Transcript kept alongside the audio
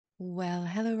Well,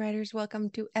 hello, writers.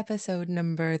 Welcome to episode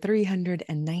number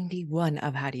 391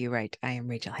 of How Do You Write? I am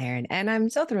Rachael Herron, and I'm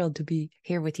so thrilled to be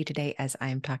here with you today as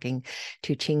I'm talking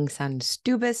to Qin Sun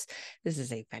Stubis. This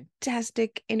is a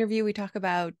fantastic interview. We talk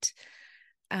about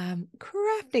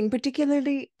crafting,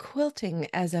 particularly quilting,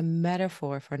 as a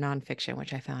metaphor for nonfiction,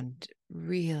 which I found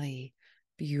really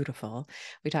beautiful.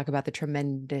 We talk about the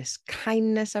tremendous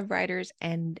kindness of writers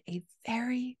and a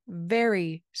very,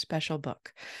 very special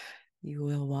book. You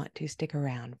will want to stick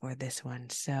around for this one.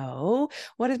 So,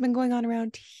 what has been going on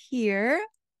around here?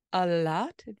 A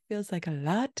lot. It feels like a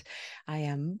lot. I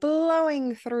am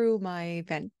blowing through my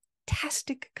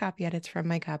fantastic copy edits from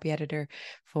my copy editor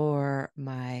for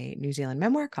my New Zealand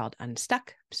memoir called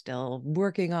Unstuck. Still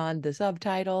working on the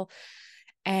subtitle.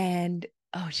 And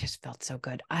oh, it just felt so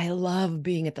good. I love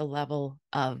being at the level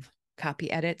of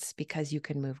copy edits because you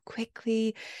can move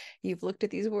quickly. You've looked at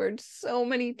these words so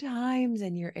many times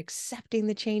and you're accepting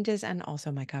the changes. And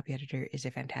also, my copy editor is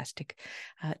a fantastic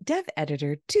dev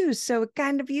editor too. So it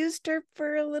kind of used her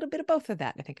for a little bit of both of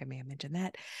that. I think I may have mentioned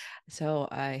that. So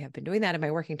I have been doing that in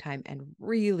my working time and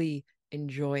really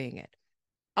enjoying it.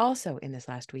 Also, in this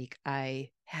last week, I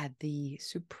had the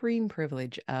supreme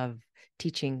privilege of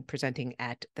presenting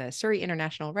at the Surrey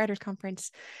International Writers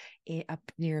Conference up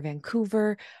near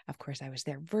Vancouver. Of course, I was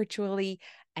there virtually,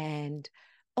 and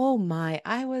oh my,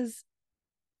 I was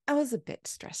a bit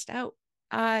stressed out.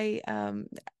 I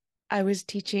was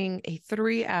teaching a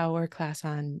 3-hour class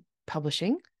on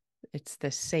publishing. It's the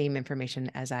same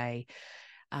information as I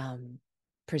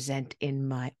present in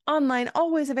my online,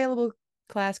 always available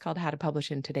class called How to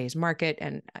Publish in Today's Market.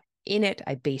 And in it,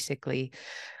 I basically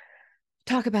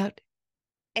talk about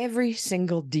every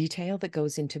single detail that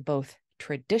goes into both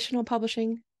traditional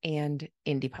publishing and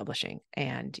indie publishing.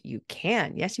 And you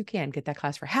can, yes, you can get that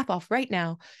class for half off right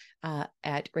now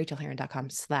at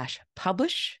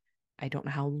rachelherron.com/publish. I don't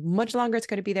know how much longer it's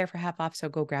going to be there for half off, so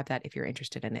go grab that if you're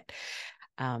interested in it.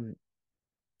 And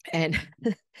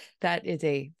that is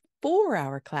a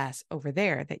 4-hour class over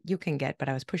there that you can get, but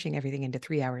I was pushing everything into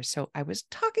 3 hours. So I was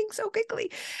talking so quickly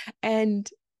and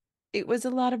it was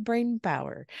a lot of brain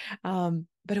power.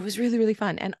 But it was really, really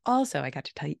fun. And also I got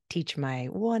to teach my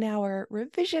 1-hour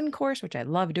revision course, which I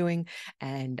love doing.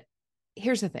 And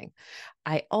here's the thing.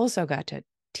 I also got to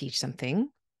teach something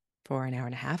for an hour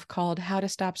and a half called How to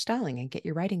Stop Stalling and Get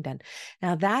Your Writing Done.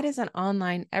 Now, that is an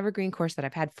online evergreen course that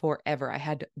I've had forever. I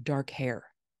had dark hair.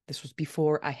 This was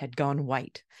before I had gone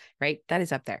white, right? That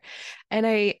is up there. But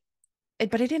I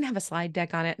didn't have a slide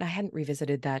deck on it, and I hadn't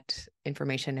revisited that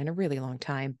information in a really long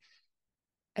time.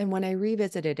 And when I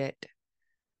revisited it,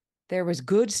 there was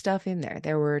good stuff in there.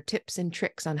 There were tips and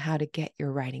tricks on how to get your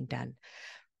writing done.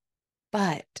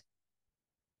 But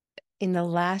in the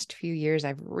last few years,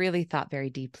 I've really thought very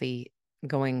deeply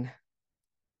going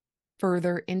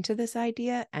further into this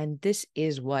idea. And this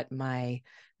is what my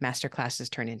master classes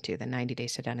turn into, the 90-day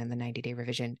sit down and the 90-day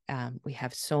revision. We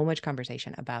have so much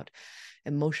conversation about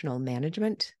emotional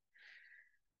management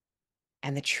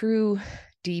and the true,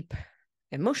 deep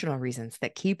emotional reasons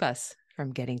that keep us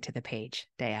from getting to the page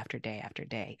day after day after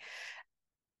day.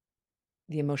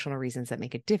 The emotional reasons that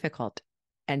make it difficult.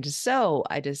 And so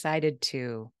I decided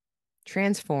to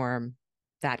transform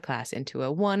that class into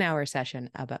a 1-hour session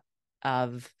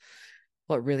of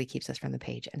what really keeps us from the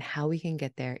page and how we can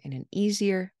get there in an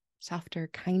easier, softer,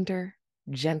 kinder,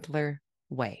 gentler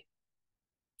way.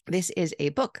 This is a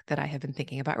book that I have been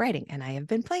thinking about writing, and I have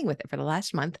been playing with it for the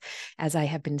last month as I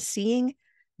have been seeing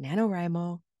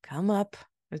NaNoWriMo come up.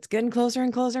 It's getting closer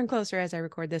and closer and closer as I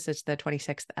record this. It's the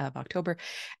 26th of October,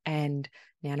 and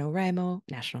NaNoWriMo,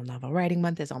 National Novel Writing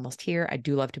Month, is almost here. I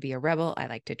do love to be a rebel. I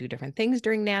like to do different things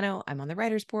during Nano. I'm on the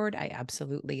writer's board. I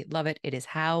absolutely love it. It is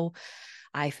how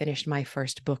I finished my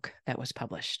first book that was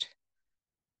published.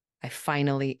 I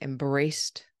finally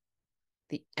embraced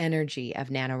the energy of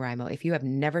NaNoWriMo. If you have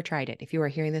never tried it, if you are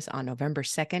hearing this on November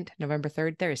 2nd, November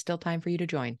 3rd, there is still time for you to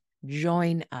join.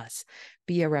 Join us.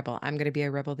 Be a rebel. I'm going to be a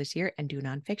rebel this year and do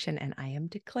nonfiction. And I am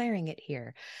declaring it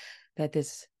here that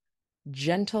this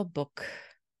gentle book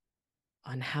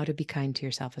on how to be kind to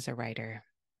yourself as a writer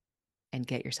and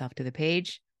get yourself to the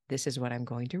page, this is what I'm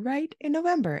going to write in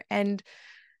November. And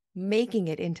making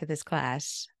it into this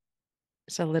class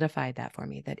solidified that for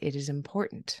me, that it is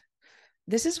important.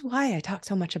 This is why I talk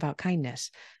so much about kindness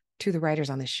to the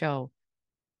writers on this show,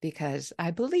 because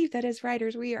I believe that as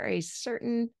writers, we are a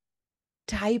certain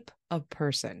type of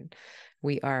person.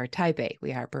 We are type A.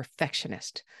 We are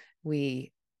perfectionist.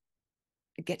 We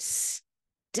get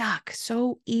stuck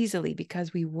so easily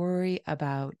because we worry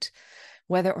about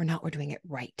whether or not we're doing it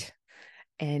right.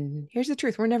 And here's the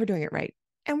truth. We're never doing it right.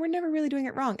 And we're never really doing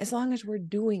it wrong as long as we're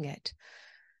doing it.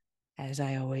 As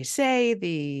I always say,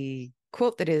 the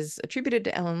quote that is attributed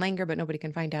to Ellen Langer, but nobody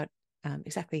can find out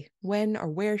exactly when or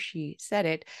where she said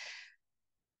it.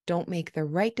 Don't make the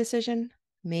right decision,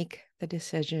 make the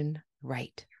decision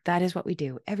right. That is what we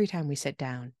do every time we sit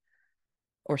down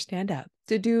or stand up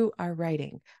to do our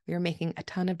writing. We are making a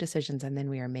ton of decisions, and then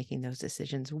we are making those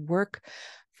decisions work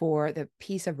for the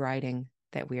piece of writing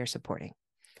that we are supporting.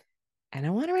 And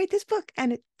I want to write this book,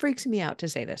 and it freaks me out to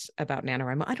say this about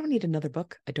NaNoWriMo. I don't need another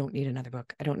book. I don't need another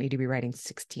book. I don't need to be writing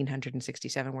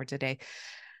 1,667 words a day,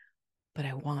 but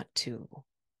I want to.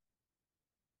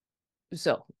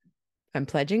 So I'm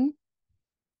pledging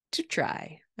to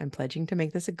try. I'm pledging to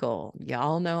make this a goal.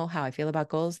 Y'all know how I feel about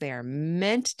goals. They are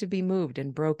meant to be moved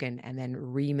and broken and then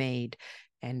remade.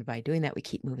 And by doing that, we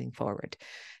keep moving forward.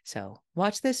 So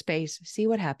watch this space, see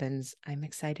what happens. I'm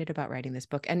excited about writing this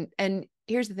book. And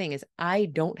here's the thing is I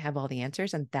don't have all the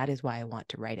answers, and that is why I want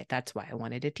to write it. That's why I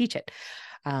wanted to teach it.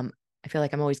 I feel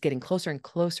like I'm always getting closer and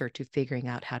closer to figuring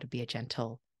out how to be a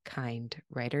gentle, kind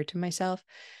writer to myself.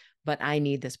 But I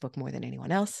need this book more than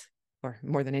anyone else, or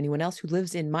more than anyone else who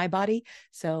lives in my body.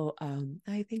 So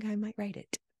I think I might write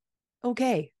it.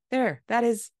 Okay, there, that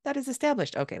is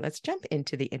established. Okay, let's jump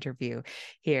into the interview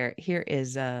here. Here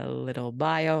is a little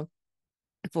bio.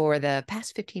 For the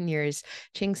past 15 years,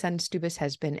 Qin Sun Stubis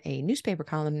has been a newspaper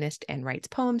columnist and writes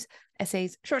poems,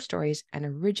 essays, short stories, and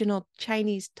original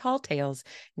Chinese tall tales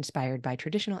inspired by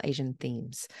traditional Asian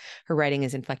themes. Her writing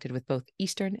is inflected with both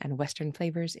Eastern and Western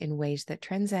flavors in ways that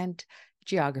transcend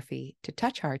geography to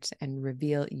touch hearts and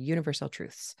reveal universal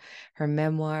truths. Her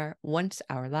memoir, Once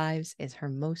Our Lives, is her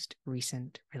most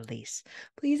recent release.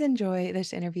 Please enjoy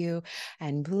this interview,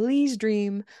 and please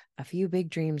dream a few big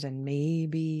dreams and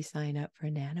maybe sign up for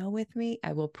Nano with me.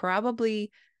 I will probably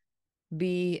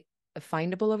be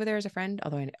findable over there as a friend,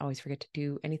 although I always forget to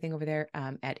do anything over there,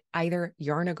 at either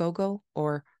Yarnagogo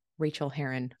or Rachael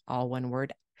Herron, all one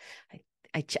word.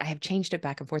 I have changed it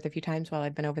back and forth a few times while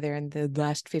I've been over there in the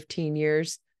last 15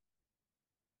 years.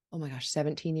 Oh my gosh,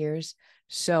 17 years.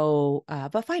 So,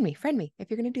 but friend me if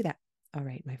you're going to do that. All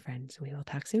right, my friends, we will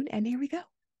talk soon. And here we go.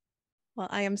 Well,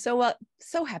 I am so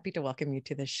happy to welcome you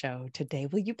to the show today.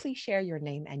 Will you please share your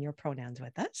name and your pronouns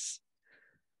with us?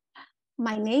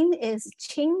 My name is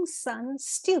Qin Sun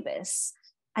Stubis.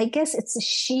 I guess it's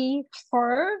she,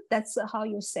 her. That's how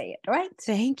you say it, right?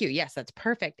 Thank you. Yes, that's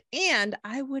perfect. And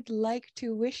I would like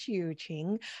to wish you,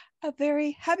 Qing, a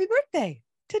very happy birthday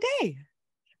today.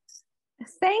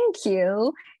 Thank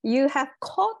you. You have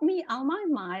caught me on my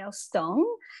milestone.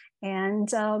 And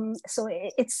so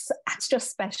it's extra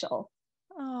special.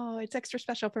 Oh, it's extra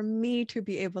special for me to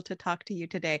be able to talk to you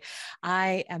today.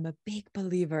 I am a big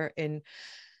believer in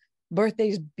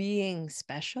birthdays being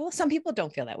special. Some people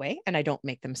don't feel that way, and I don't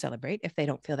make them celebrate if they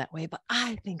don't feel that way, but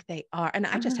I think they are. And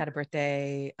I just had a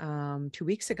birthday 2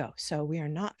 weeks ago, so we are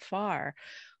not far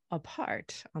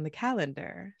apart on the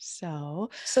calendar. So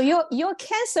you're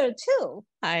Cancer too.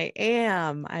 I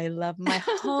am. I love my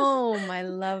home. I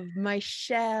love my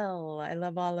shell. I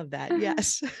love all of that.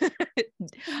 Yes.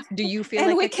 Do you feel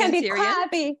and like we a can Cancerian? Be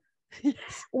crabby.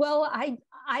 Well, I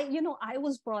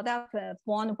was brought up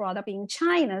in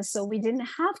China, so we didn't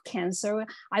have Cancer.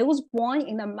 I was born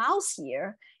in a mouse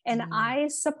year, and I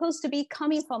supposed to be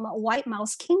coming from a white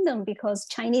mouse kingdom because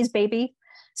Chinese baby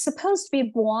supposed to be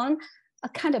born a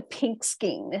kind of pink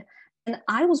skin. And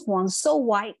I was born so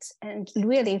white and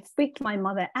really freaked my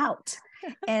mother out.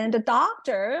 And the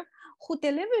doctor who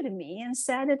delivered me and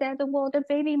said that, well, the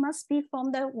baby must be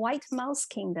from the white mouse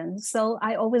kingdom. So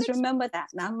I always remember that.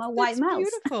 I'm a white mouse.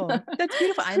 Beautiful. That's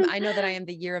beautiful. I know that I am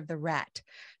the year of the rat.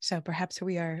 So perhaps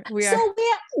we are. So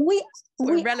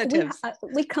we're relatives.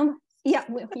 We come. Yeah.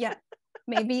 Yeah.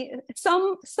 Maybe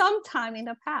sometime in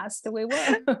the past we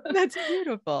were. That's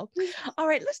beautiful. All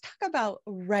right, let's talk about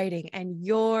writing and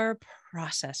your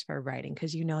process for writing,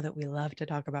 because you know that we love to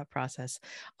talk about process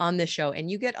on this show, and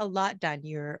you get a lot done.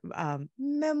 Your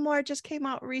memoir just came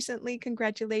out recently.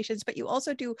 Congratulations. But you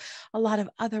also do a lot of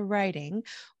other writing.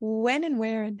 When and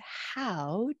where and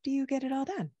how do you get it all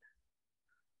done?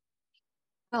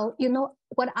 Well,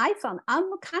 what I found, I'm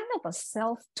kind of a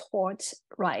self-taught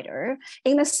writer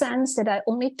in the sense that I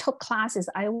only took classes.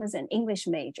 I was an English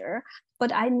major,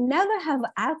 but I never have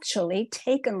actually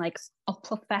taken like a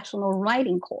professional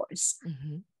writing course.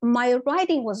 Mm-hmm. My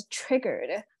writing was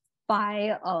triggered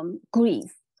by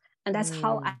grief. And that's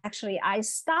how I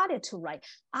started to write.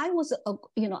 I was,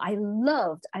 I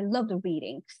loved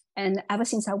reading. And ever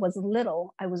since I was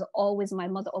little, my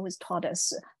mother always taught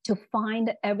us to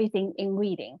find everything in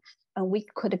reading. And we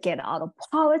could get out of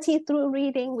poverty through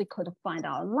reading. We could find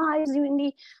our lives in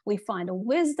reading. We find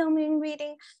wisdom in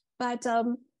reading. But I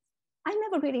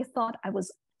never really thought I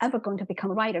was ever going to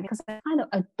become a writer because I kind of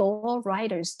adore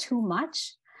writers too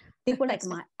much. They were like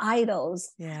my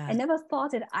idols. Yeah. I never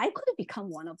thought that I could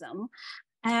become one of them.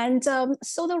 And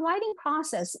so the writing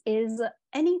process is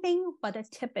anything but a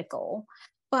typical.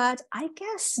 But I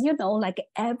guess, like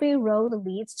every road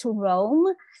leads to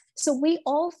Rome. So we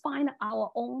all find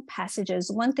our own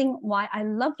passages. One thing why I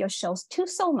love your shows too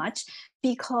so much,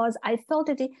 because I felt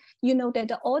that,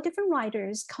 that all different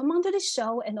writers come onto the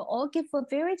show and all give a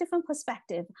very different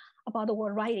perspective about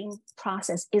what writing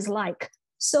process is like.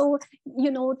 So,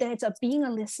 that being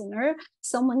a listener,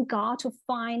 someone got to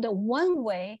find one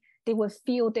way they would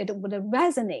feel that it would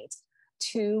resonate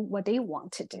to what they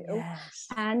want to do. Yes.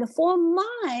 And for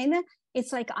mine,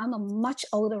 it's like I'm a much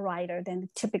older writer than the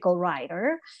typical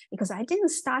writer because I didn't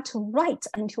start to write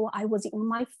until I was in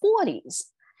my 40s.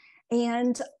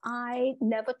 And I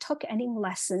never took any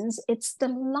lessons. It's the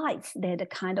life that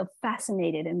kind of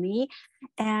fascinated me.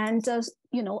 And,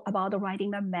 about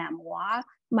writing a memoir,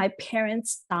 my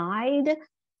parents died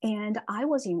and I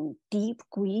was in deep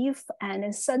grief.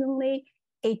 And suddenly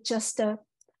it just,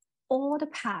 all the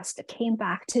past came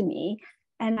back to me.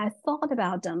 And I thought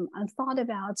about them and thought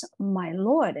about my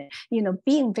Lord,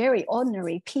 being very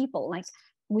ordinary people. Like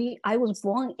I was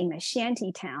born in a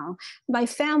shanty town. My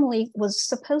family was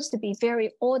supposed to be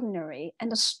very ordinary.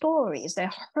 And the stories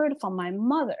that I heard from my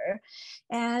mother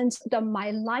and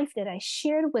my life that I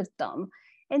shared with them,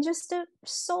 and just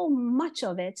so much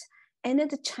of it ended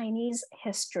the Chinese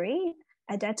history.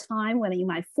 At that time, when in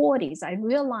my 40s, I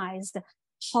realized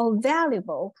how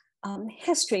valuable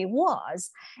history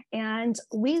was. And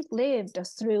we lived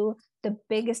through the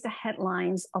biggest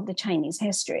headlines of the Chinese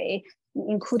history,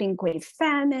 including Great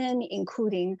Famine,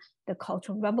 including the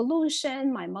Cultural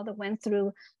Revolution. My mother went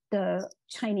through the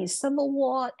Chinese Civil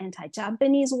War,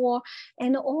 anti-Japanese war,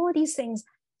 and all these things.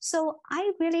 So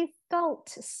I really felt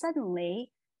suddenly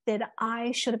that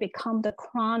I should become the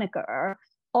chronicler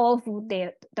of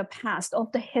the past,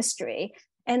 of the history.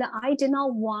 And I did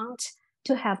not want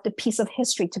to have the piece of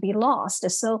history to be lost.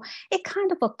 So it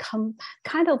kind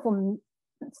of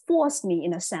forced me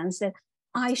in a sense that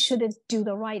I should do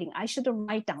the writing. I should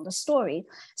write down the story.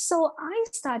 So I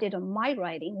started my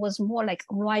writing was more like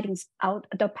writing out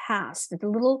the past, the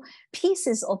little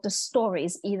pieces of the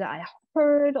stories either I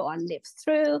heard or I lived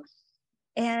through.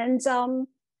 And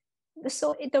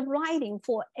so the writing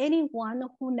for anyone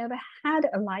who never had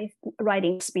a life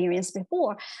writing experience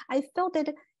before, I felt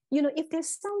that, if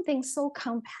there's something so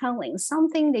compelling,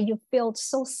 something that you feel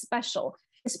so special,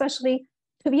 especially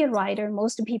to be a writer,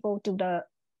 most people do the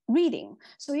reading.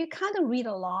 So you kind of read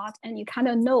a lot and you kind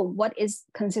of know what is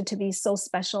considered to be so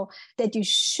special that you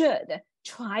should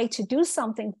try to do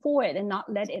something for it and not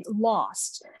let it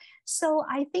lost. So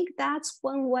I think that's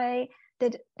one way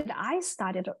that I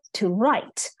started to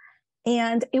write.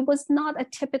 And it was not a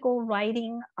typical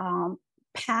writing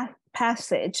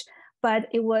passage, but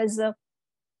it was a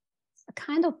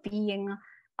kind of being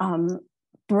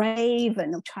brave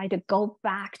and try to go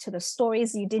back to the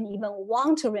stories you didn't even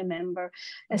want to remember.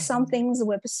 Some things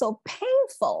were so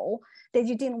painful that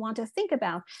you didn't want to think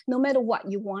about. No matter what,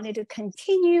 you wanted to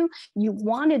continue. You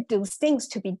wanted those things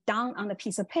to be down on a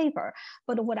piece of paper.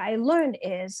 But what I learned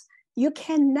is you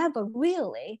can never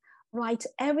really write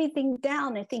everything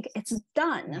down and think it's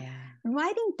done. Yeah.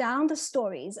 Writing down the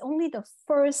story is only the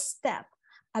first step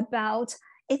about,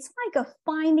 it's like a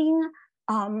finding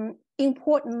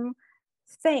important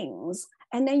things.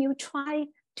 And then you try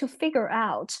to figure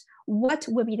out what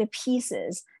would be the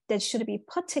pieces that should be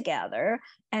put together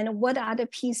and what are the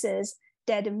pieces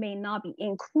that may not be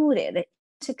included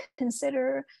to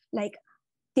consider. Like,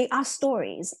 they are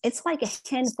stories. It's like a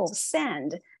handful of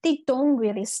sand. They don't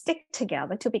really stick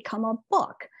together to become a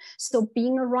book. So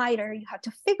being a writer, you have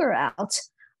to figure out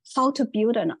how to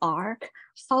build an arc,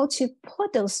 how to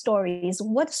put those stories,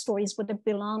 what stories would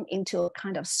belong into a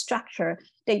kind of structure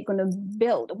that you're going to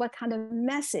build, what kind of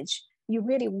message you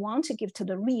really want to give to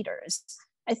the readers.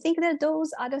 I think that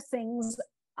those other things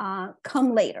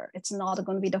come later. It's not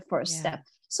going to be the first step.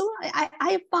 So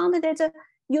I found that,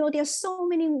 there's so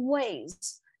many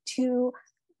ways to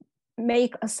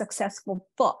make a successful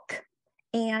book.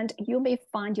 And you may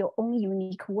find your own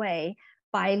unique way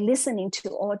by listening to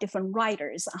all different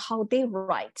writers, how they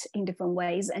write in different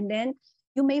ways. And then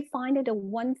you may find that the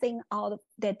one thing out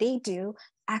that they do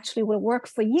actually will work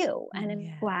for you, and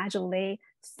then gradually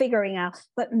figuring out.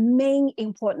 But main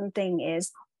important thing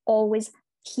is always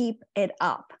keep it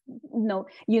up.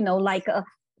 Like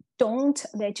don't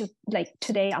let you, like,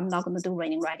 today I'm not going to do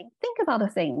writing. Think about the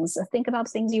things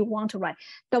you want to write.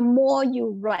 The more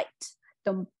you write,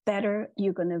 the better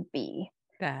you're going to be.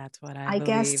 That's what I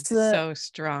believe so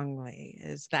strongly,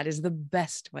 is that is the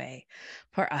best way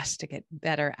for us to get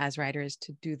better as writers,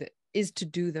 to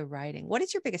do the writing. What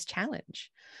is your biggest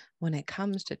challenge when it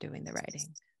comes to doing the writing?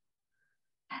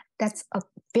 That's a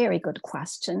very good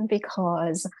question,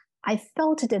 because I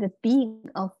felt that being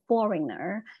a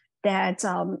foreigner, that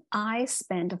I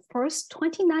spent the first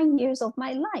 29 years of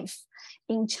my life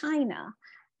in China.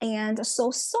 And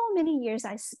so many years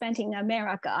I spent in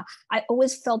America, I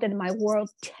always felt that my world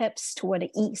tips toward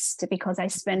the East, because I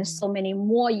spent so many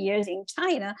more years in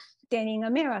China than in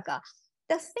America.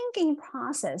 The thinking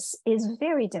process is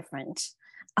very different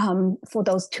for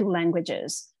those two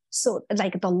languages. So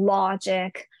like the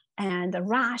logic and the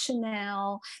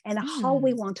rationale and how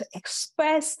we want to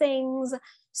express things.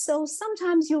 So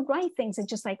sometimes you write things and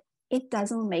just like, it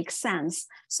doesn't make sense.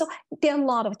 So there are a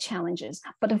lot of challenges.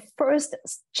 But the first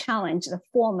challenge, the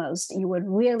foremost, you would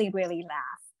really, really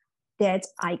laugh, that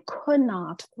I could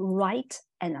not write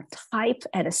and type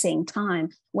at the same time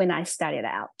when I started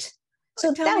out.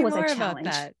 So that was a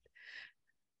challenge.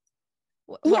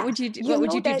 What would you do? What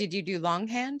would you do? Did you do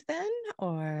longhand then,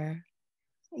 or?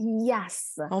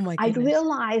 Yes. Oh my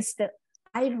goodness.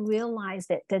 I realized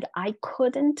that I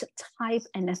couldn't type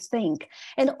and think.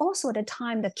 And also at the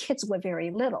time, the kids were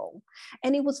very little.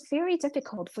 And it was very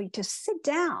difficult for you to sit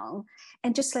down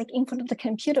and just like in front of the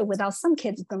computer without some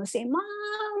kids going to say,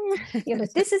 Mom,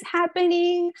 this is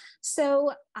happening.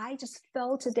 So I just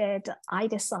felt that I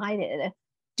decided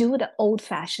do the old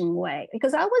fashioned way,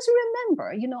 because I always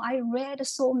remember, I read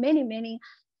so many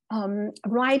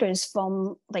writers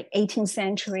from like 18th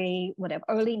century, whatever,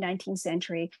 early 19th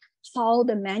century, how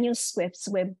the manuscripts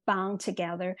were bound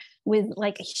together with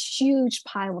like a huge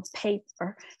pile of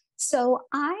paper. So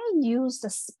I used the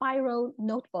spiral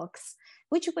notebooks,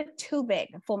 which were too big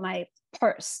for my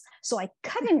purse. So I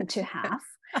cut it into half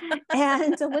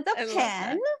and with a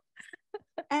pen.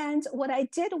 And what I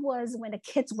did was, when the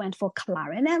kids went for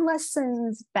clarinet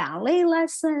lessons, ballet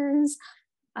lessons,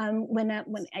 when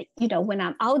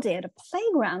I'm out there at the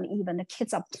playground, even the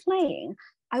kids are playing,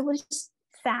 I would just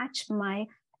fetch my,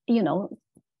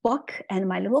 book and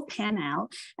my little pen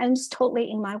out, and just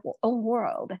totally in my own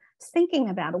world, thinking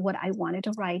about what I wanted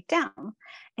to write down.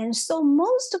 And so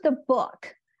most of the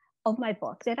book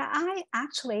that I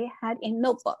actually had in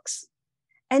notebooks.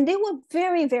 And they were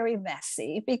very, very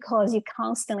messy, because you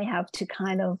constantly have to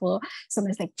kind of,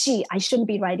 somebody's like, gee, I shouldn't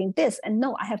be writing this. And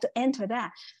no, I have to enter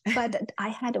that. But I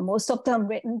had most of them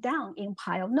written down in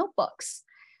pile of notebooks.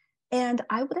 And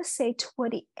I would say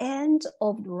toward the end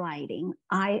of writing,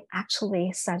 I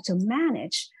actually started to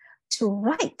manage to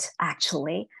write,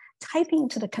 actually, typing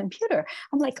to the computer.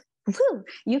 I'm like, whew,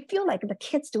 you feel like the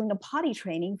kids doing the potty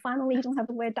training. Finally, you don't have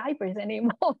to wear diapers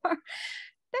anymore.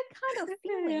 That kind of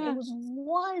feeling, It was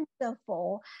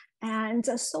wonderful. And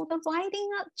so the writing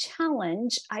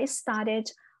challenge, I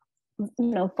started,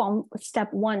 from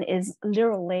step one is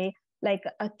literally like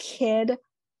a kid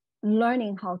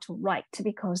learning how to write,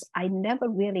 because I never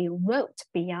really wrote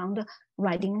beyond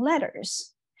writing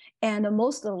letters. And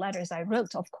most of the letters I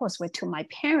wrote, of course, were to my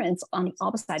parents on the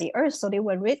opposite side of the earth. So they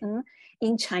were written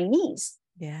in Chinese.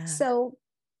 Yeah. So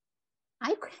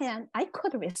I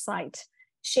could recite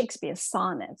Shakespeare's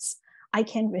sonnets. I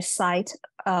can recite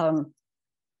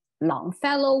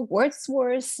Longfellow,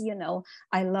 Wordsworth,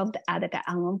 I loved Edgar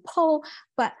Allan Poe,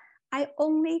 but I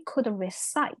only could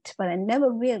recite, but I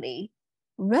never really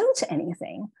wrote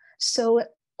anything. So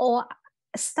I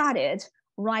started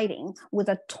writing with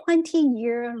a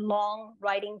 20-year long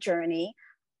writing journey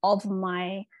of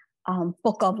my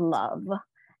book of love.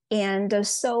 And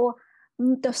so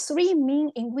the three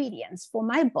main ingredients for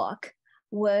my book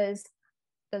was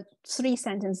the 3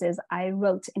 sentences I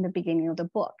wrote in the beginning of the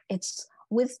book. It's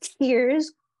with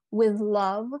tears, with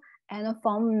love, and a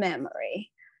fond memory.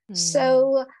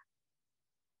 So,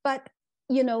 but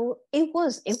it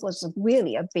was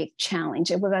really a big challenge.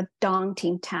 It was a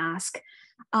daunting task.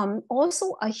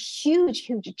 Also, a huge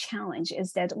challenge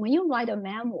is that when you write a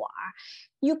memoir,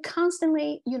 you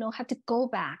constantly, have to go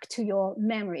back to your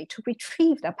memory to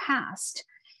retrieve the past.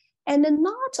 And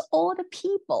not all the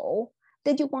people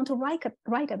that you want to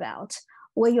write about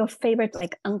were your favorite,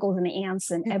 like uncles and aunts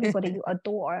and everybody you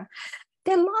adore.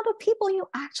 There are a lot of people you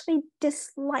actually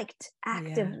disliked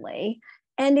actively,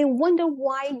 and they wonder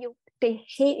why you they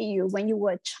hate you when you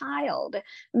were a child.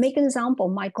 Make an example,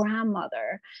 my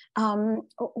grandmother,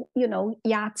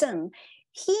 Ya Zheng,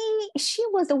 she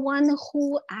was the one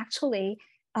who actually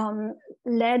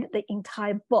led the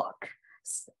entire book.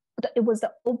 It was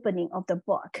the opening of the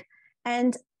book.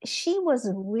 And she was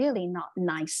really not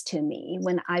nice to me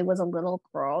when I was a little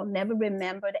girl, never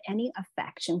remembered any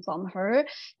affection from her,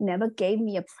 never gave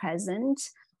me a present,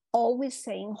 always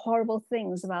saying horrible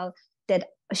things about that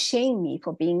shame me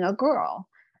for being a girl.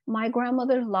 My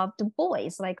grandmother loved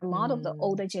boys, like a lot of the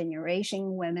older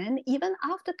generation women, even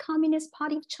after Communist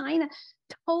Party of China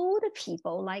told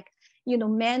people like,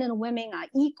 men and women are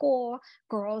equal,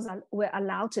 girls were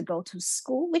allowed to go to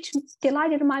school, which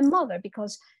delighted my mother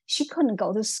because she couldn't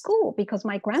go to school because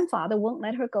my grandfather wouldn't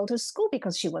let her go to school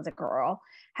because she was a girl,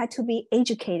 had to be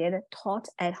educated, taught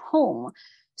at home.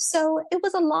 So it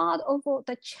was a lot of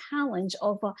the challenge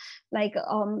of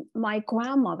my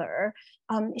grandmother.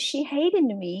 She hated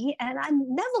me and I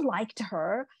never liked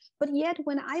her. But yet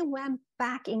when I went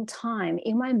back in time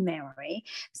in my memory,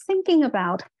 thinking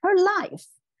about her life,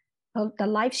 the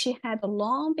life she had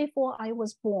long before I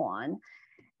was born,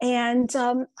 and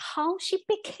how she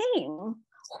became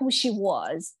who she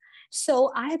was.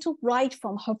 So I had to write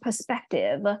from her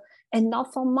perspective and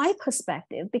not from my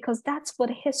perspective, because that's what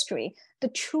history, the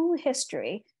true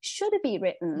history, should be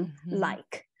written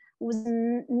like.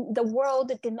 The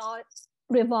world did not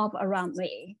revolve around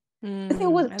me.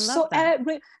 It was so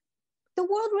the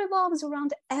world revolves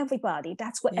around everybody.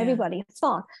 That's what everybody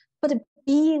thought. But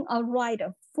being a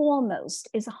writer foremost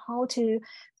is how to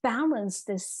balance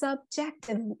the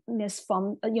subjectiveness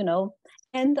from,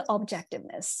 and the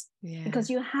objectiveness. Because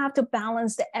you have to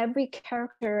balance every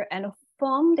character and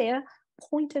from their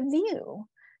point of view.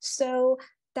 So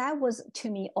that was, to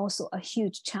me, also a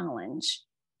huge challenge.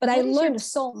 But I learned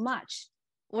so much.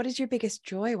 What is your biggest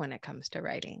joy when it comes to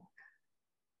writing?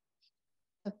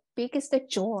 The biggest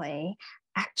joy,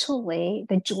 actually,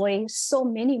 so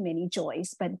many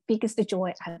joys, but biggest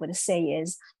joy I would say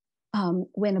is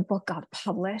when a book got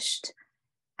published.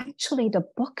 Actually, the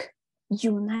book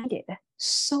united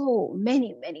so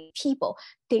many people.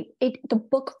 The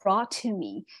book brought to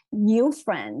me new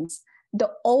friends, the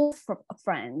old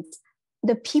friends,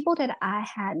 the people that I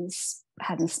hadn't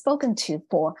spoken to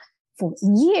for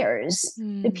years.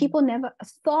 The people never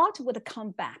thought would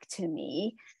come back to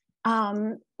me.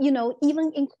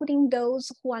 Even including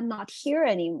those who are not here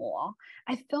anymore.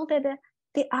 I felt that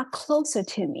they are closer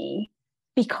to me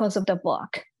because of the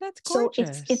book. That's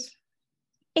gorgeous. So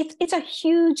it's a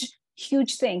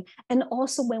huge thing. And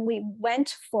also when we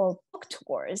went for book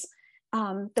tours,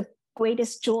 the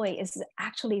greatest joy is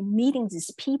actually meeting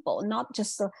these people, not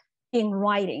just in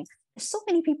writing. So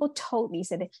many people told me,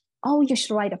 said, oh, you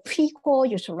should write a prequel,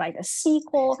 you should write a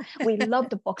sequel. We love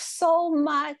the book so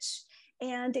much.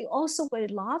 And they also were a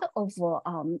lot of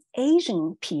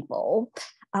Asian people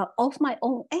of my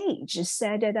own age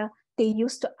said that they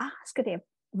used to ask their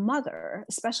mother,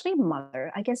 especially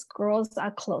mother, I guess girls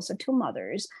are closer to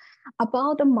mothers,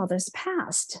 about the mother's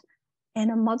past.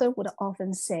 And a mother would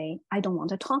often say, I don't want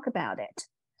to talk about it.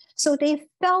 So they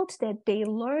felt that they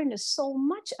learned so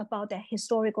much about that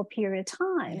historical period of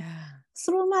time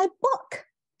through my book.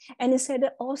 And they said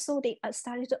that also they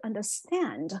started to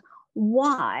understand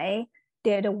why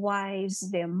their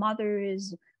wives, their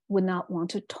mothers would not want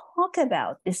to talk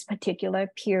about this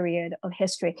particular period of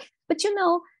history. But,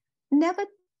 never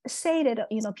say that,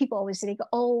 people always think,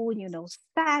 oh,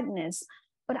 sadness.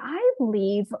 But I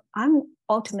believe I'm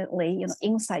ultimately,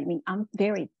 inside me, I'm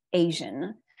very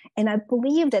Asian. And I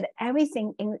believe that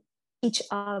everything in each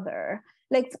other,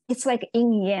 like it's like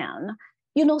yin yang,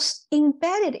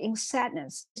 embedded in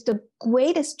sadness is the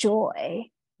greatest joy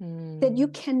that you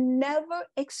can never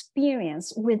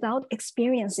experience without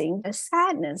experiencing the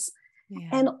sadness.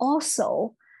 And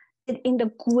also in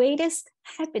the greatest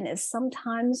happiness,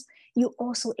 sometimes you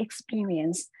also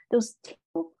experience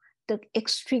the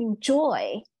extreme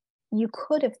joy. You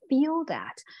could feel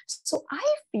that. So I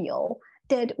feel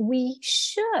that we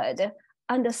should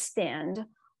understand,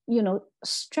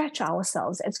 stretch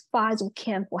ourselves as far as we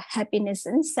can for happiness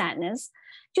and sadness.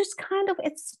 Just kind of,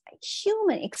 it's a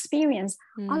human experience.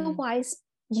 Otherwise,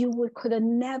 you could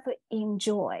never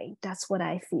enjoy. That's what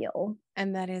I feel.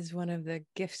 And that is one of the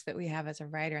gifts that we have as a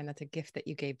writer. And that's a gift that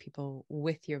you gave people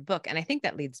with your book. And I think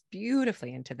that leads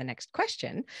beautifully into the next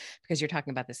question, because you're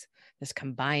talking about this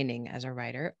combining as a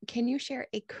writer. Can you share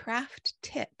a craft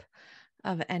tip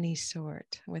of any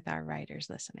sort with our writers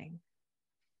listening?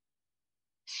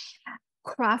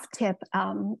 Craft tip,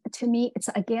 to me, it's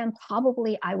again,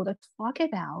 probably I would talk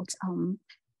about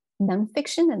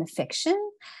nonfiction and fiction.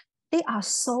 They are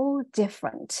so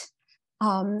different.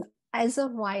 As a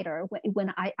writer,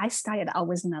 when I started out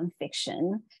with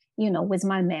nonfiction, with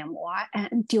my memoir,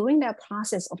 and during that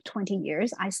process of 20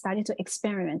 years, I started to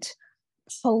experiment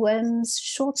poems,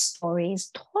 short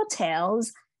stories, tall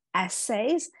tales,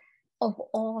 essays of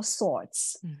all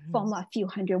sorts, from a few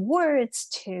hundred words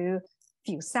to a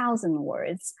few thousand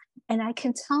words. And I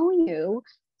can tell you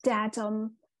that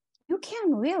you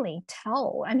can't really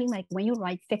tell. I mean, like when you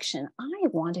write fiction, I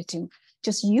wanted to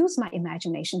just use my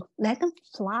imagination, let them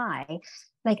fly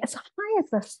like as high as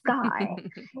the sky.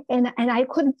 and I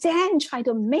could then try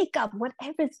to make up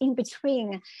whatever's in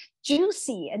between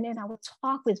juicy. And then I would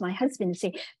talk with my husband and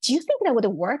say, do you think that would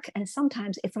work? And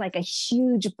sometimes it's like a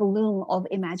huge balloon of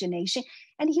imagination.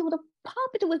 And he would pop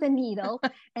it with a needle.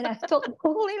 And I felt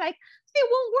totally like, it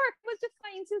won't work. It was just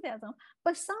my enthusiasm.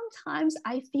 But sometimes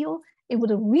I feel it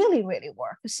would really, really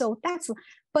work. So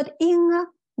but in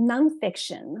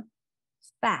nonfiction,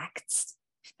 facts,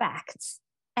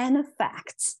 and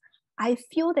facts, I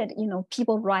feel that,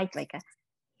 people write like a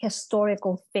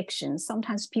historical fiction.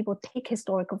 Sometimes people take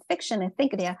historical fiction and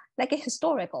think they're like a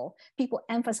historical, people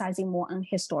emphasizing more on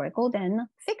historical than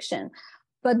fiction.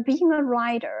 But being a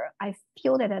writer, I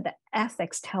feel that the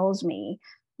ethics tells me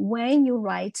when you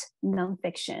write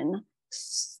nonfiction,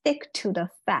 stick to the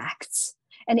facts.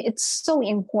 And it's so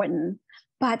important,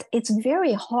 but it's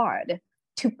very hard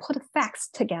to put facts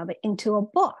together into a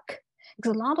book.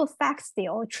 Because a lot of facts,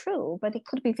 they're all true, but it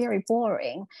could be very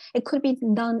boring. It could be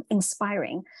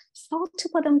non-inspiring. How to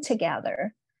put them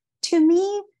together? To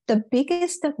me, the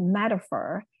biggest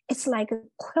metaphor is like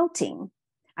quilting.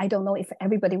 I don't know if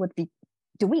everybody would be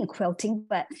doing quilting,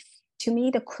 but to me,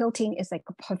 the quilting is like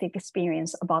a perfect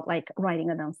experience about like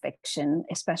writing a nonfiction,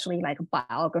 especially like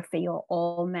biography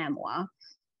or memoir.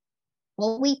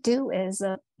 What we do is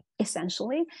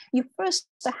essentially, you first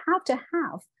have to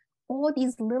have all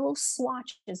these little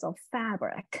swatches of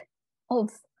fabric of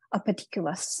a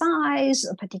particular size,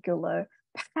 a particular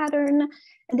pattern,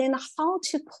 and then how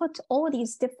to put all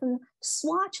these different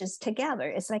swatches together.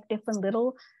 It's like different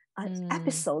little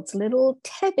episodes, little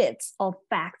tidbits of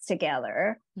facts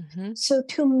together. So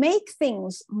to make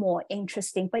things more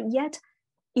interesting, but yet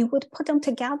you would put them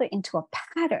together into a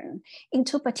pattern,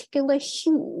 into a particular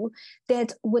hue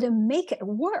that would make it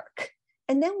work.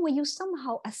 And then when you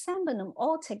somehow assemble them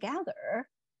all together,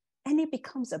 and it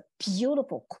becomes a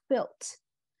beautiful quilt.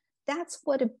 That's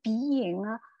what being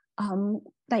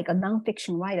like a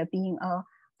nonfiction writer, being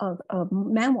a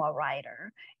memoir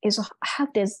writer, is have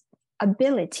this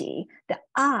ability, the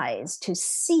eyes to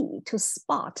see, to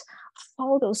spot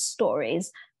how those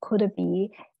stories could be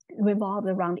revolved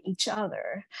around each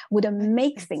other, would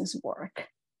make things work.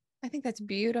 I think that's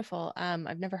beautiful.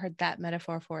 I've never heard that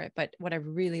metaphor for it, but what I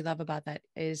really love about that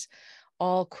is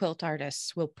all quilt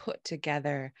artists will put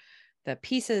together the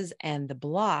pieces and the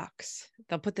blocks.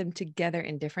 They'll put them together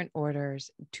in different orders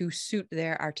to suit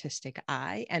their artistic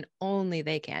eye, and only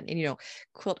they can. And,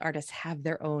 quilt artists have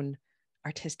their own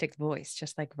artistic voice,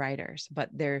 just like writers, but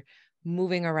they're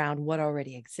moving around what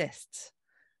already exists.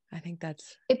 I think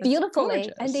that's beautifully,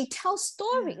 gorgeous. and they tell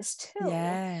stories too.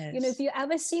 Yes. If you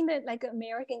ever seen it, like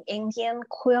American Indian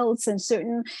quilts and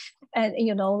certain,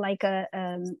 like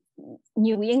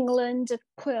New England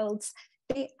quilts,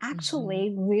 they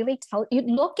actually really tell you.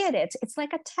 Look at it; it's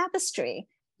like a tapestry.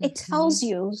 It tells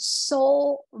you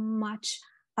so much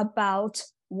about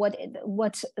what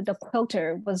the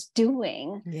quilter was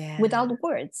doing without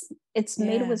words. It's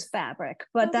made with fabric,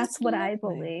 but that's what I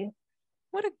believe.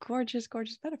 What a gorgeous,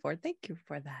 gorgeous metaphor. Thank you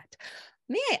for that.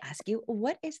 May I ask you,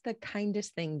 what is the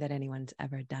kindest thing that anyone's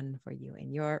ever done for you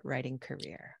in your writing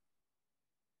career?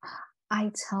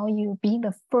 I tell you, being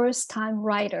the first-time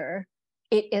writer,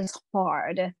 it is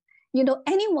hard.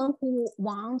 Anyone who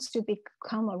wants to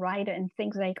become a writer and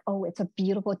thinks like, oh, it's a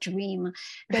beautiful dream.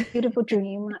 That beautiful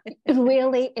dream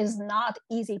really is not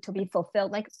easy to be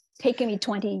fulfilled. Like taking me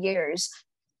 20 years.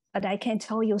 But I can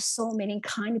tell you so many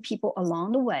kind people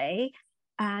along the way.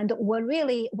 And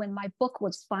when my book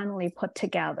was finally put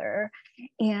together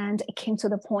and it came to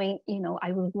the point,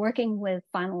 I was working with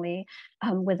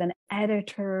with an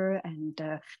editor and,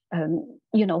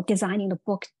 designing the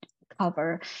book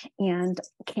cover, and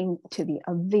came to be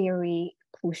a very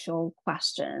crucial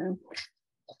question.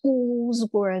 Whose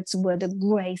words would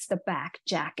grace the back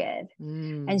jacket?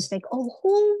 And it's like, oh,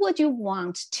 who would you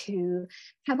want to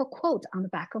have a quote on the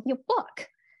back of your book?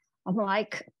 I'm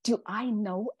like, do I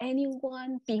know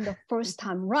anyone? Being the first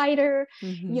time writer,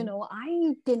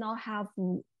 I did not have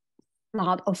a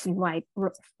lot of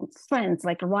friends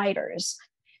like writers.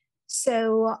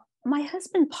 So my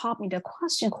husband popped me the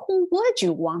question, who would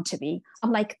you want to be?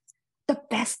 I'm like, the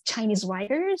best Chinese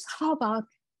writers? How about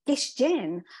Gish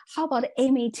Jen? How about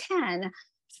Amy Tan?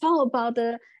 How about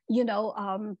the,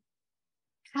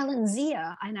 Helen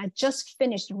Zia? And I just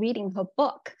finished reading her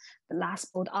book, The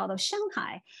Last Boat Out of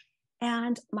Shanghai.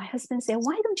 And my husband said,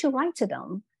 why don't you write to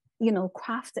them?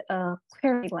 Craft a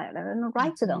query letter and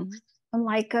write to them. I'm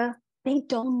like, they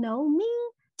don't know me.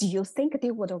 Do you think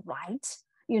they would write,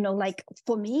 like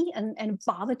for me and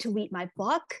bother to read my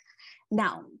book?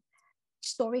 Now,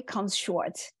 story comes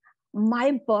short.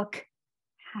 My book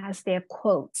has their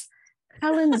quotes.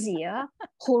 Helen Zia,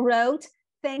 who wrote,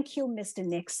 "Thank you, Mr.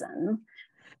 Nixon,"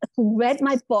 who read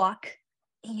my book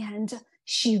and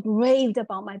she raved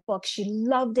about my book. She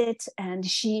loved it. And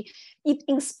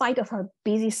in spite of her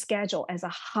busy schedule as a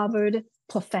Harvard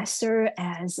professor,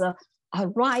 as a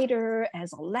writer,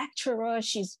 as a lecturer,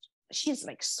 she's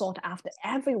like sought after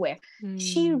everywhere.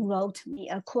 She wrote me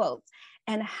a quote.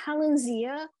 And Helen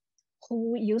Zia,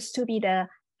 who used to be the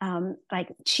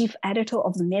chief editor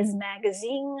of Ms.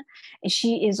 Magazine, and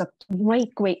she is a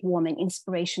great woman,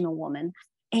 inspirational woman.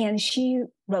 And she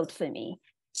wrote for me.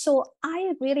 So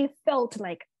I really felt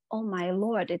like, oh my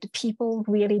Lord, did people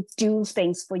really do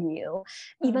things for you,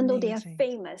 even though they are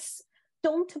famous?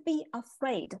 Don't be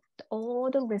afraid. All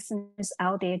the listeners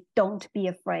out there, don't be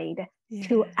afraid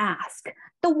to ask.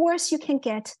 The worst you can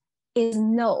get is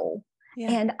no.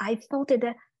 Yeah. And I felt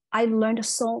that I learned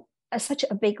such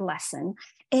a big lesson.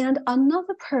 And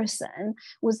another person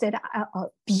was that a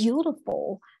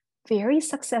beautiful, very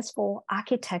successful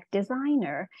architect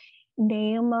designer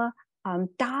named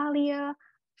Dalia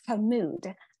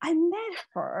Hamoud. I met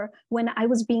her when I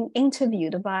was being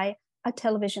interviewed by a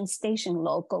television station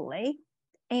locally.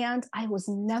 And I was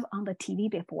never on the TV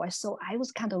before. So I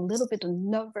was kind of a little bit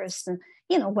nervous and,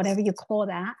 whatever you call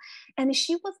that. And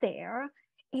she was there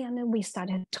and we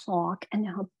started to talk, and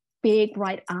her big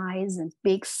bright eyes and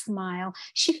big smile.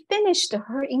 She finished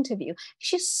her interview.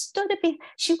 She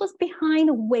was behind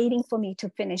waiting for me to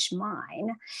finish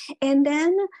mine. And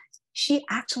then she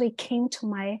actually came to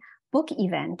my book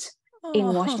event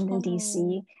in Washington,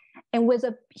 D.C., and with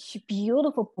a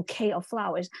beautiful bouquet of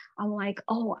flowers. I'm like,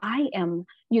 oh, I am,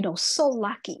 so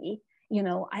lucky,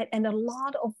 and a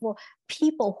lot of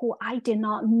people who I did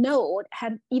not know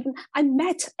I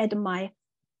met at my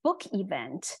book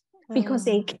event because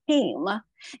they came,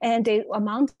 and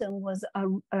among them was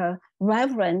a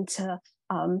Reverend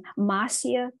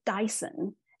Marcia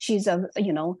Dyson. She's a,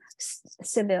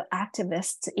 civil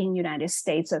activist in the United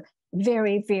States, a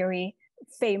very, very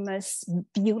famous,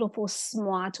 beautiful,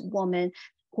 smart woman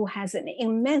who has an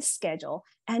immense schedule.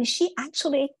 And she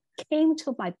actually came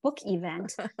to my book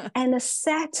event and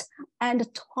sat and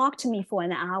talked to me for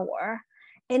an hour.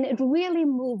 And it really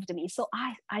moved me. So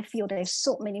I feel there's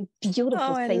so many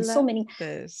beautiful things. So many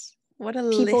What a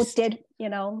people list. did,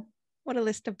 What a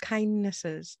list of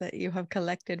kindnesses that you have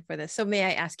collected for this. So may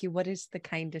I ask you, what is the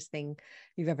kindest thing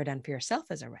you've ever done for yourself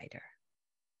as a writer?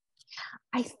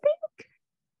 I think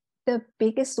the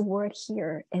biggest word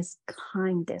here is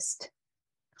kindest.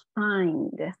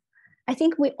 Kind. I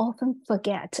think we often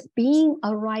forget, being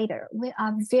a writer, we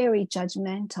are very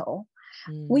judgmental.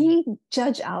 We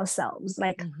judge ourselves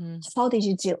like, how did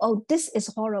you do? Oh, this is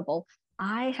horrible.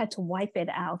 I had to wipe it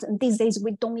out. And these days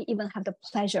we don't even have the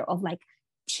pleasure of like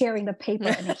tearing the paper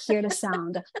and hear the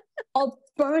sound, or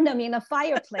burn them in a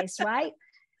fireplace, right?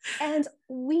 And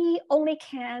we only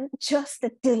can just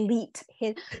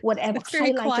hit whatever,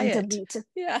 highlight and delete.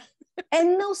 Yeah.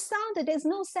 And no sound, there's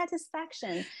no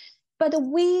satisfaction. But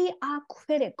we are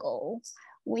critical.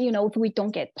 If we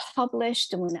don't get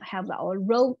published, we have our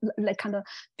kind of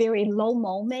very low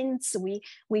moments, we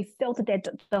felt that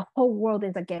the whole world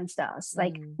is against us.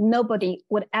 Like nobody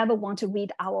would ever want to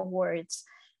read our words.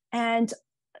 And,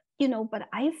 but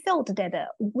I felt that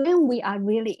when we are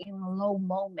really in a low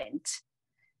moment,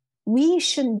 we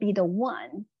shouldn't be the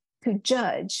one to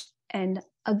judge and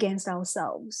against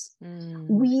ourselves.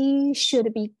 We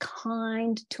should be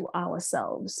kind to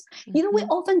ourselves. We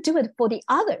often do it for the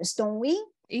others, don't we?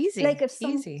 Easy. Like if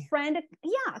some friend,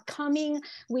 coming,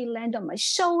 we land on my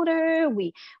shoulder,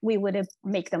 we would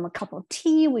make them a cup of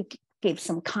tea, we give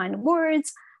some kind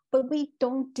words, but we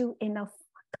don't do enough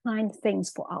kind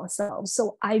things for ourselves.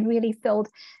 So I really felt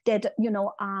that,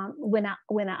 when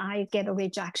I get a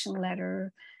rejection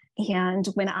letter, and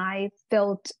when I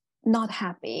felt not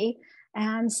happy,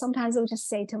 and sometimes I would just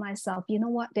say to myself, you know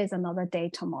what, there's another day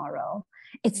tomorrow.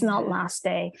 It's not last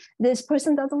day. This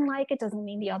person doesn't like it, doesn't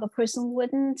mean the other person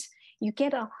wouldn't. You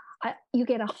get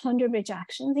 100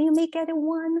 rejections, and you may get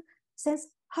one says,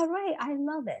 hooray, I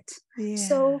love it. Yeah.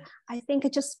 So I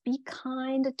think just be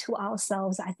kind to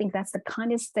ourselves. I think that's the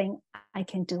kindest thing I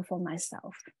can do for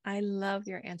myself. I love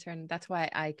your answer. And that's why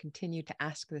I continue to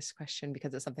ask this question,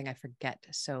 because it's something I forget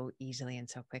so easily and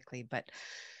so quickly. But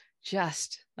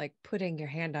just like putting your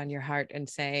hand on your heart and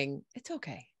saying, it's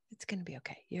okay. It's going to be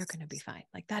okay. You're going to be fine.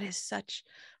 Like that is such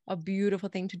a beautiful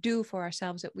thing to do for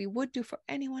ourselves that we would do for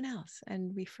anyone else.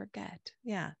 And we forget.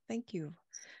 Yeah. Thank you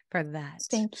for that.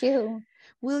 Thank you.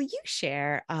 Will you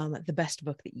share the best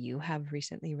book that you have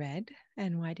recently read,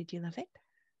 and why did you love it?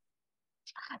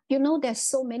 You know, there's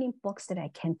so many books that I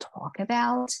can talk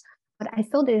about, but I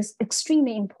felt it is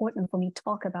extremely important for me to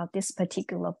talk about this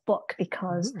particular book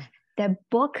because the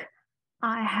book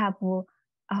I have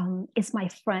is my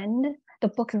friend. The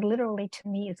book is literally, to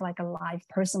me, is like a live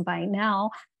person by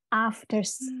now after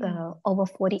over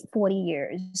 40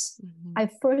 years. I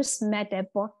first met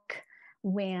that book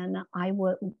when I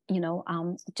would,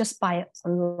 just by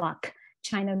luck,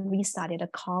 China restarted a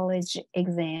college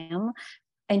exam,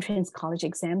 entrance college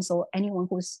exam. So anyone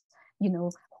who's,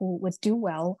 who would do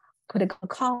well could go to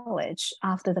college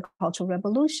after the Cultural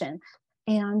Revolution.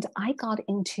 And I got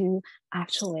into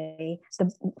actually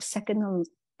the second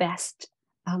best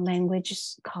language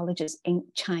colleges in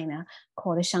China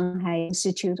called the Shanghai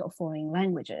Institute of Foreign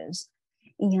Languages.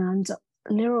 And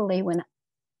literally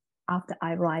after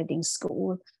I arrived in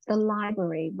school, the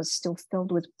library was still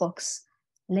filled with books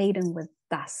laden with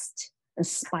dust and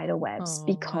spider webs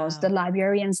because the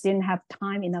librarians didn't have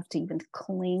time enough to even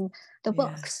clean the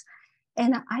books.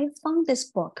 And I found this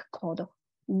book called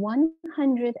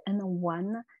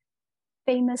 101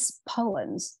 Famous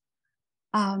Poems.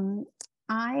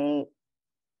 I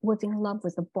was in love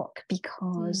with the book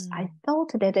because I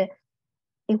felt that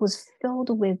it was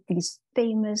filled with these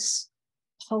famous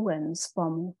poems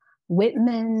from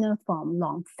Whitman, from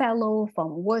Longfellow,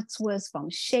 from Wordsworth, from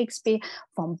Shakespeare,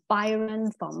 from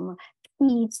Byron, from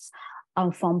Keats,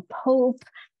 from Pope,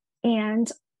 and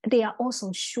they are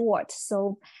also short.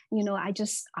 So,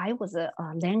 I was a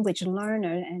language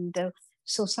learner, and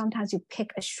so sometimes you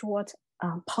pick a short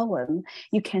poem,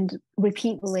 you can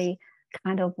repeatedly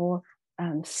kind of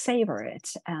savor it.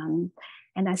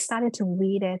 And I started to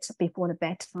read it before the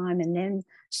bedtime, and then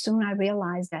soon I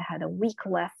realized I had a week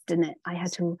left and I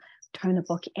had to turn the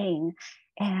book in.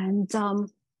 And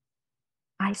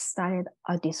I started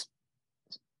this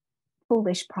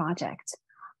foolish project.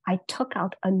 I took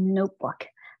out a notebook.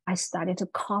 I started to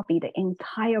copy the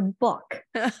entire book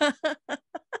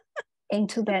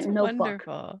into that notebook.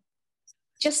 Wonderful.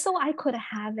 Just so I could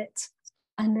have it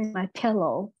under my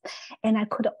pillow and I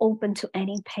could open to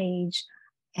any page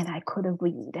and I could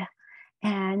read.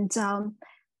 And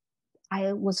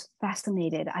I was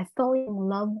fascinated. I fell in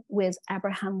love with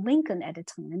Abraham Lincoln at the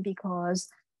time because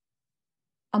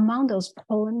among those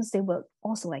poems, there were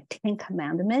also like 10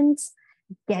 Commandments,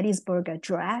 Gettysburg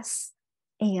Address,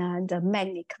 and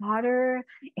Magna Carta,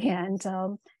 and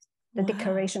the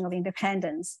Declaration of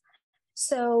Independence.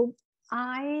 So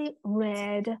I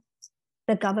read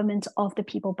The Government of the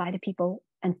People, by the People,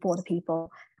 and for the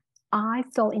People. I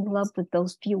fell in love with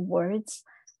those few words,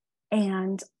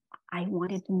 and I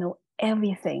wanted to know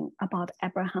everything about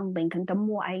Abraham Lincoln. The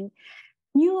more I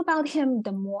knew about him,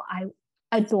 the more I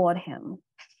adored him.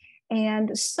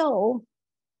 And so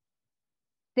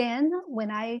then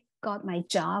when I got my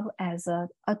job as a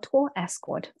tour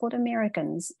escort for the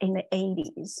Americans in the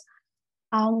 80s,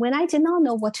 when I did not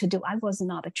know what to do, I was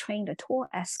not a trained tour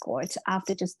escort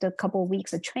after just a couple of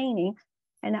weeks of training.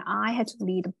 And I had to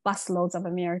lead busloads of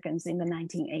Americans in the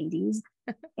 1980s.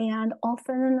 And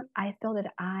often I felt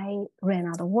that I ran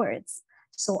out of words.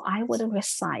 So I would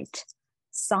recite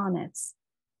sonnets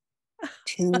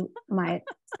to my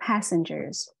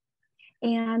passengers.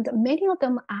 And many of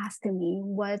them asked me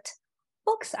what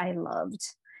books I loved.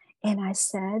 And I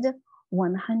said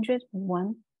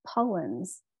 101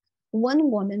 poems.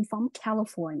 One woman from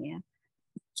California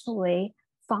actually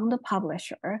found a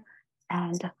publisher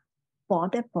and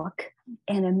bought the book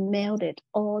and mailed it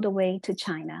all the way to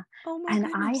China. And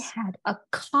goodness. I had a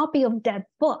copy of that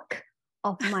book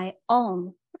of my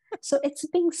own. So it's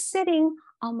been sitting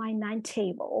on my night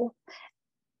table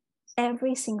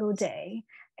every single day.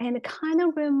 And it kind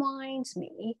of reminds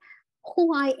me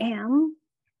who I am,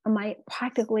 my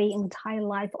practically entire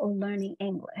life of learning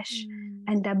English.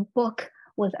 And that book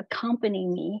was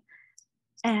accompanying me.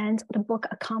 And the book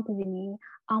accompanied me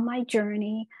on my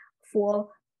journey for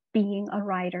being a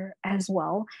writer as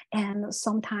well. And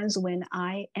sometimes when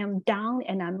I am down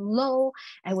and I'm low,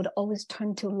 I would always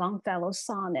turn to Longfellow's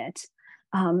sonnet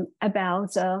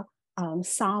about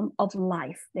Psalm of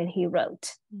Life that he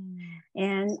wrote.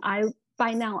 And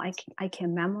by now I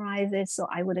can memorize it. So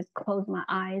I would close my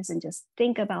eyes and just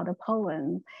think about a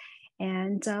poem.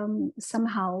 And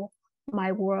somehow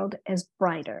my world is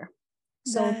brighter.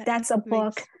 So that's a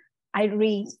book I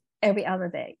read every other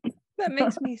day. That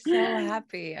makes me so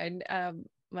happy. And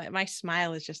my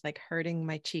smile is just like hurting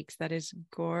my cheeks. That is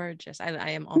gorgeous.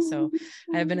 I am also,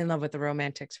 I have been in love with the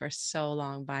romantics for so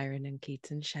long, Byron and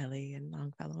Keats and Shelley and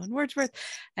Longfellow and Wordsworth.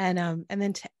 And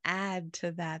then to add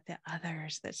to that, the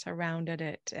others that surrounded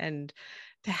it, and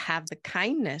to have the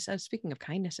kindness, speaking of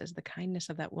kindnesses, the kindness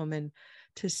of that woman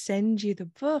to send you the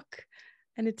book,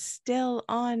 and it's still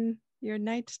on your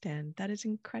nightstand. That is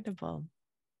incredible.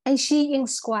 And she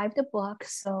inscribed the book,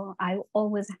 so I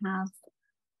always have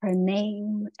her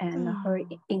name and her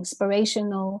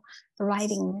inspirational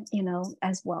writing,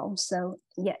 as well. So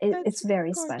yeah, it's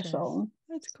very gorgeous. Special.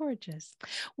 That's gorgeous.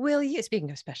 Will you, speaking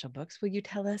of special books, will you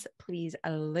tell us, please,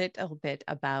 a little bit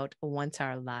about Once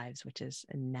Our Lives, which is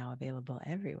now available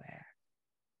everywhere?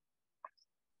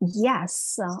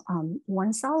 Yes.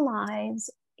 Once Our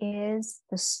Lives is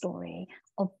the story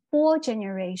of 4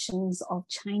 generations of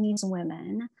Chinese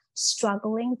women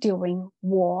struggling during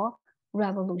war,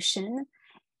 revolution,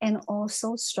 and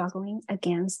also struggling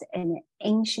against an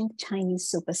ancient Chinese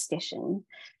superstition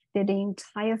that the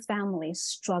entire family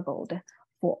struggled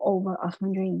for over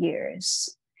 100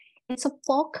 years. It's a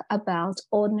book about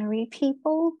ordinary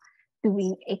people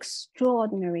doing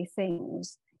extraordinary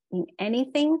things in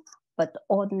anything but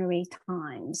ordinary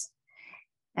times.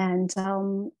 And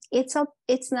it's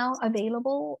now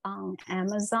available on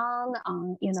Amazon.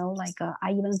 I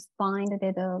even find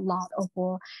that a lot of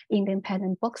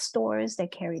independent bookstores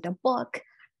that carry the book,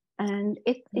 and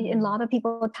a lot of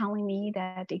people are telling me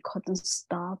that they couldn't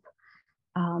stop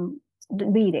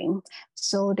reading.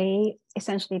 So they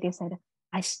said,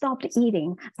 I stopped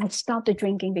eating, I stopped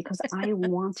drinking because I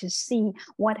want to see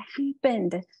what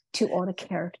happened to all the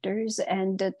characters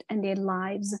and their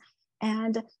lives.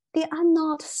 And they are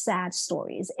not sad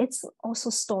stories. It's also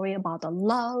a story about the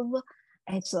love.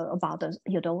 It's about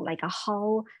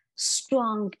how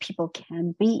strong people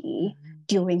can be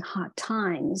during hard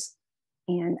times.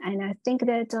 And I think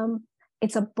that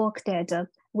it's a book that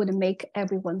would make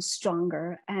everyone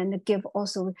stronger and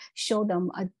show them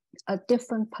a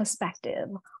different perspective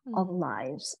of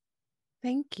lives.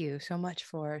 Thank you so much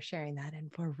for sharing that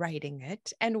and for writing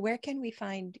it. And where can we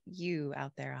find you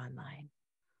out there online?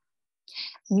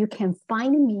 You can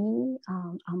find me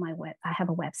on my web. I have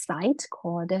a website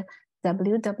called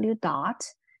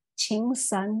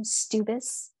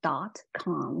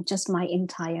www.QinSunStubis.com, just my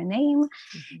entire name.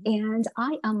 And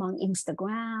I am on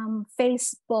Instagram,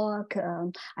 Facebook.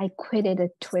 I quitted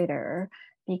Twitter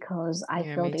because I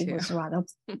felt it was rather,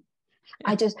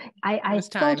 I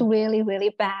felt really,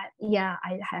 really bad. Yeah,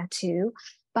 I had to.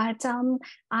 But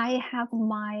I have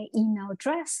my email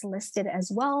address listed as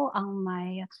well on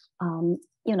my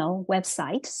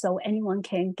website, so anyone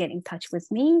can get in touch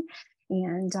with me.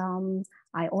 And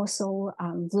I also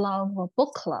love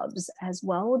book clubs as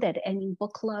well, that any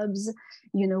book clubs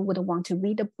would want to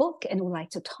read a book and would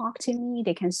like to talk to me,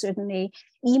 they can certainly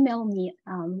email me,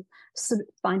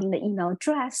 finding the email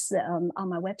address on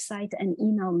my website, and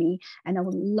email me, and I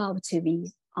would love to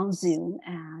be on Zoom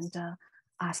and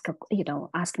ask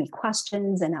me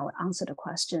questions, and I would answer the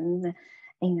questions.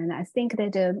 And I think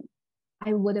that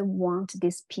I wouldn't want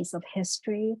this piece of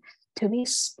history to be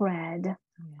spread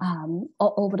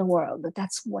all over the world.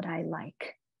 That's what I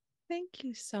like. Thank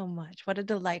you so much. What a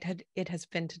delight it has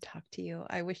been to talk to you.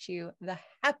 I wish you the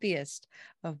happiest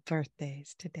of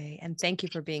birthdays today. And thank you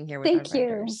for being here with our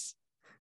writers.